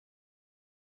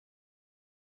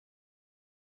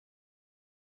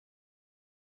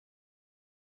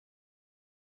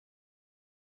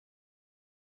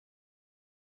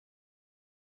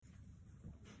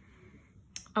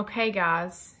Okay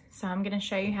guys, so I'm gonna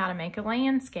show you how to make a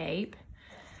landscape.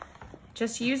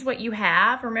 Just use what you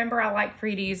have. Remember, I like for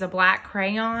you to use a black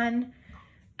crayon.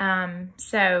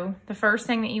 So the first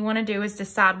thing that you wanna do is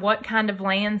decide what kind of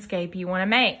landscape you wanna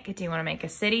make. Do you wanna make a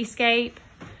cityscape,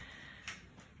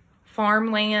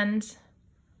 farmland,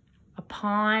 a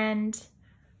pond,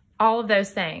 all of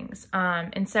those things.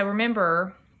 And so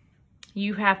remember,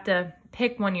 you have to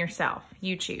pick one yourself,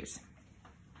 you choose.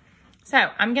 So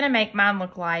I'm gonna make mine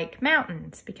look like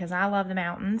mountains because I love the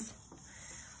mountains.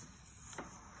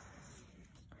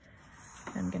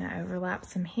 I'm gonna overlap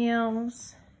some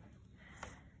hills.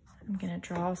 I'm gonna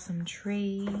draw some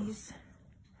trees.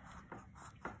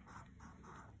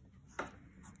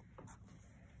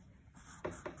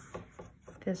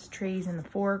 This tree's in the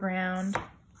foreground.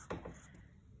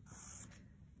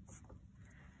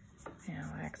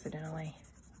 Now, accidentally,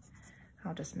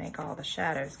 I'll just make all the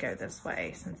shadows go this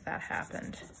way since that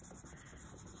happened.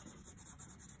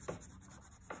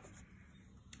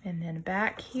 And then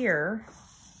back here,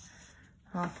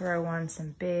 I'll throw on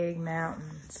some big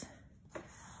mountains.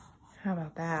 How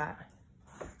about that?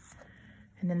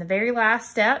 And then the very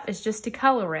last step is just to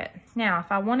color it. Now,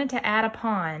 if I wanted to add a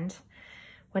pond,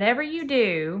 whatever you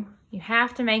do, you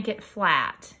have to make it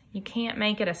flat. You can't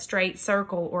make it a straight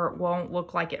circle or it won't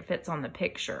look like it fits on the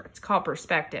picture. It's called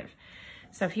perspective.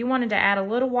 So if you wanted to add a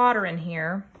little water in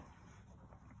here,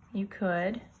 you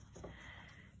could.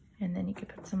 And then you could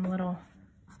put some little,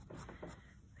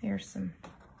 here's some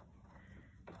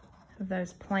of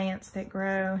those plants that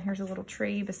grow. Here's a little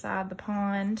tree beside the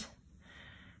pond.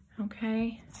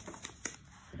 Okay.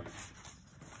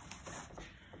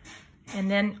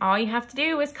 And then all you have to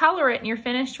do is color it and you're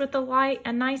finished with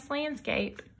a nice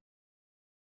landscape.